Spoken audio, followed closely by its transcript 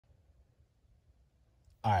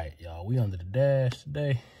All right, y'all, we under the dash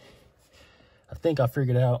today. I think I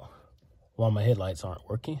figured out why my headlights aren't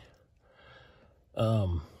working. I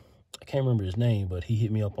can't remember his name, but he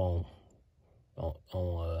hit me up on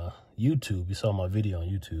YouTube. He saw my video on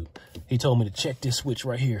YouTube. He told me to check this switch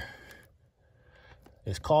right here.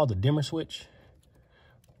 It's called the dimmer switch,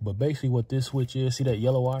 but basically what this switch is, see that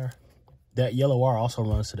yellow wire? That yellow wire also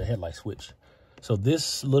runs to the headlight switch. So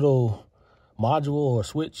this little module or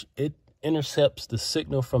switch, it intercepts the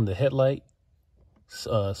signal from the headlight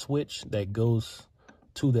switch that goes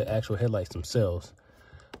to the actual headlights themselves.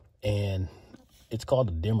 And it's called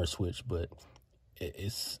a dimmer switch, but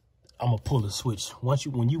I'm gonna pull the switch.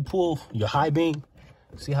 When you pull your high beam,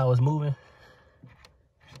 see how it's moving?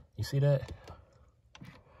 You see that?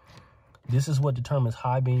 This is what determines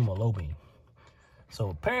high beam or low beam. So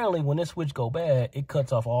apparently when this switch go bad, it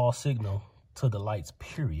cuts off all signal to the lights,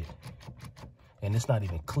 period. And it's not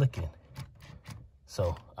even clicking.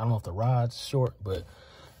 So I don't know if the rod's short, but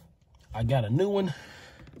I got a new one.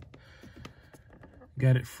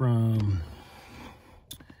 Got it from,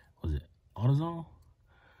 was it AutoZone?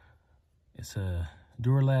 It's a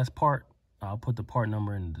Duralast part. I'll put the part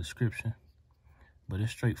number in the description, but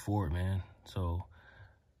it's straightforward, man. So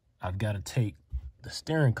I've got to take the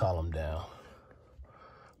steering column down.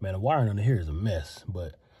 Man, the wiring under here is a mess,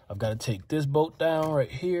 but I've got to take this bolt down right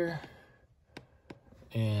here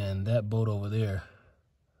and that bolt over there.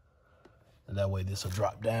 And that way this will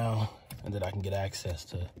drop down and then I can get access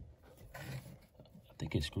to, I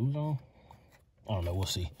think it screws on. I don't know, we'll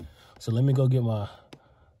see. So let me go get my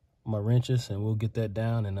wrenches and we'll get that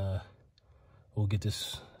down and we'll get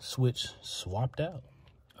this switch swapped out.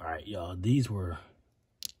 All right, y'all, these were,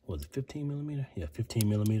 was it 15 millimeter? Yeah, 15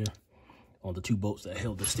 millimeter on the two bolts that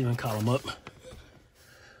held the steering column up.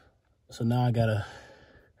 So now I got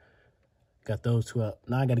those two out.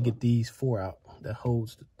 Now I gotta get these four out that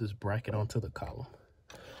holds this bracket onto the column.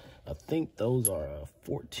 I think those are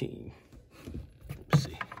 14. Let's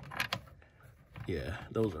see. Yeah,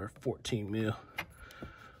 those are 14 mil.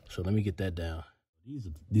 So let me get that down.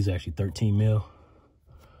 These are actually 13 mil.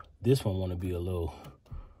 This one want to be a little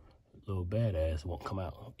badass. It won't come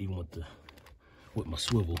out even with my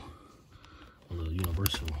swivel, a little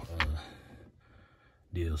universal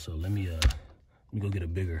deal. So let me go get a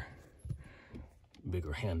bigger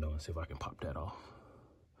handle and see if I can pop that off.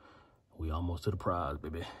 We almost to the prize,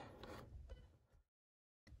 baby.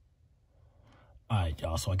 All right,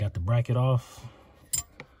 y'all. So I got the bracket off.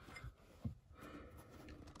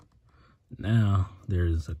 Now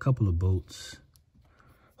there's a couple of bolts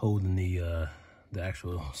holding the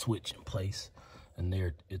actual switch in place, and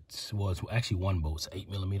was actually one bolt, it's 8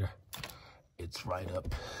 millimeter. It's right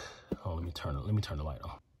up. Oh, let me turn the light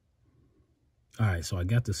on. All right, so I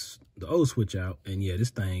got the old switch out, and yeah, this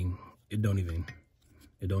thing it don't even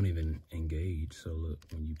engage. So look,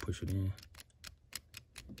 when you push it in,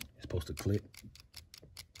 it's supposed to click.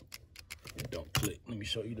 It don't click. Let me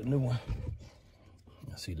show you the new one.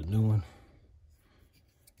 I see the new one.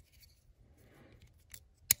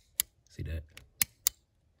 See that?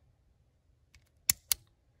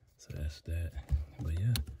 So that's that. But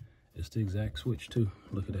yeah, it's the exact switch too.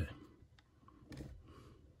 Look at that.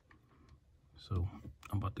 So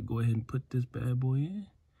I'm about to go ahead and put this bad boy in.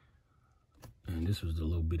 And this was the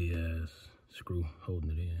little bitty ass screw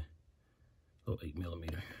holding it in. Oh, 8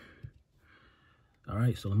 millimeter. All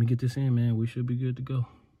right, so let me get this in, man. We should be good to go.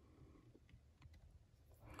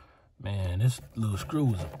 Man, this little screw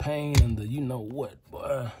was a pain in the you know what,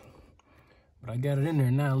 boy. But I got it in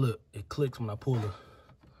there now. Look, it clicks when I pull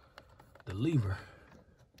the lever.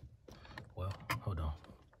 Well, hold on.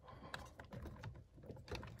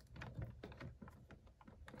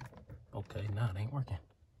 Okay, now it ain't working.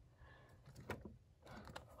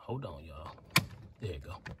 Hold on, y'all. There you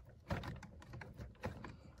go.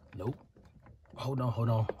 Nope. Hold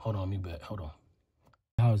on, me back. Hold on.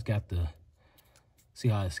 How it's got see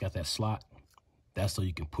how it's got that slot? That's so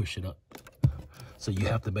you can push it up. So you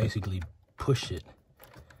have to basically push it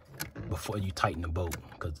before you tighten the bolt,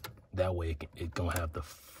 because that way it gonna have the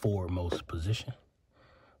foremost position.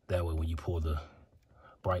 That way when you pull the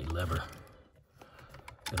bright lever,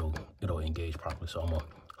 it'll engage properly. So I'm gonna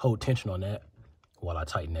hold tension on that while I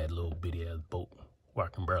tighten that little bitty ass bolt where I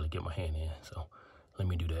can barely get my hand in. So let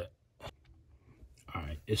me do that. All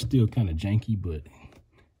right, it's still kind of janky, but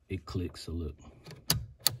it clicks. So look.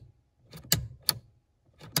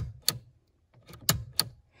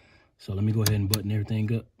 So let me go ahead and button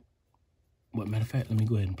everything up. But matter of fact, let me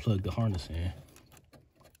go ahead and plug the harness in.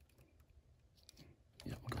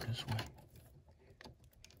 Yep, go this way.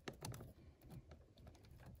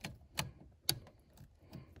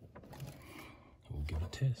 We'll give it a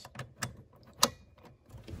test.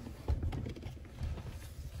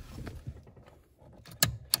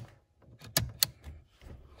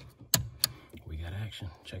 We got action.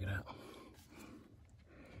 Check it out.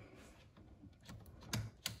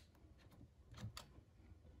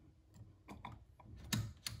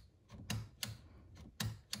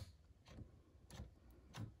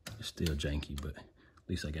 It's still janky, but at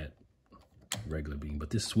least I got regular beam.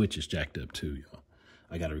 But this switch is jacked up too, y'all.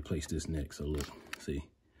 I got to replace this next. So look, see,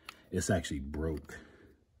 it's actually broke.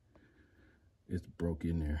 It's broke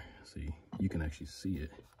in there. See, you can actually see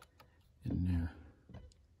it in there.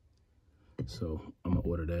 So I'm gonna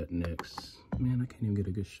order that next. Man, I can't even get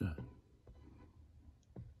a good shot.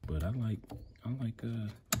 But I like,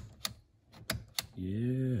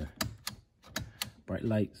 yeah, bright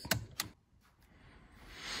lights.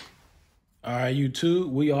 All right, YouTube,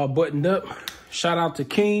 we all buttoned up. Shout out to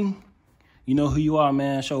King. You know who you are,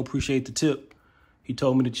 man. Sure appreciate the tip. He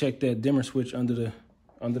told me to check that dimmer switch under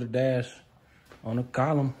the dash on the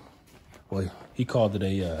column. Well, he called it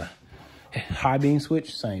a high beam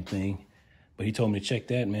switch, same thing. But he told me to check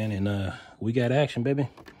that, man, and we got action, baby.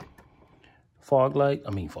 Park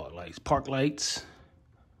lights,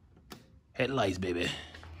 headlights, baby.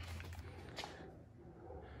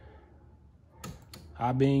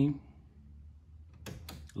 High beam,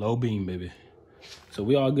 low beam, baby. So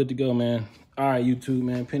we all good to go, man. All right, YouTube,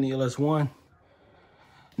 man, Penny LS1.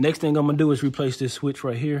 Next thing I'm gonna do is replace this switch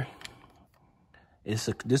right here. This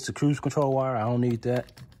is a cruise control wire. I don't need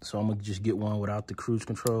that. So I'm gonna just get one without the cruise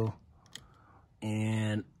control.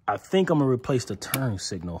 And I think I'm gonna replace the turn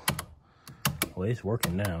signal. Well, it's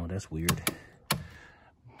working now. That's weird.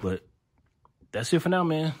 But that's it for now,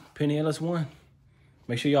 man. Penny LS1.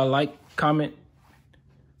 Make sure y'all like, comment,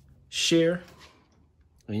 share.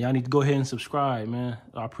 And y'all need to go ahead and subscribe, man.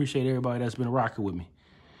 I appreciate everybody that's been rocking with me.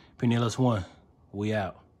 Penny LS1, we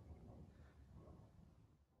out.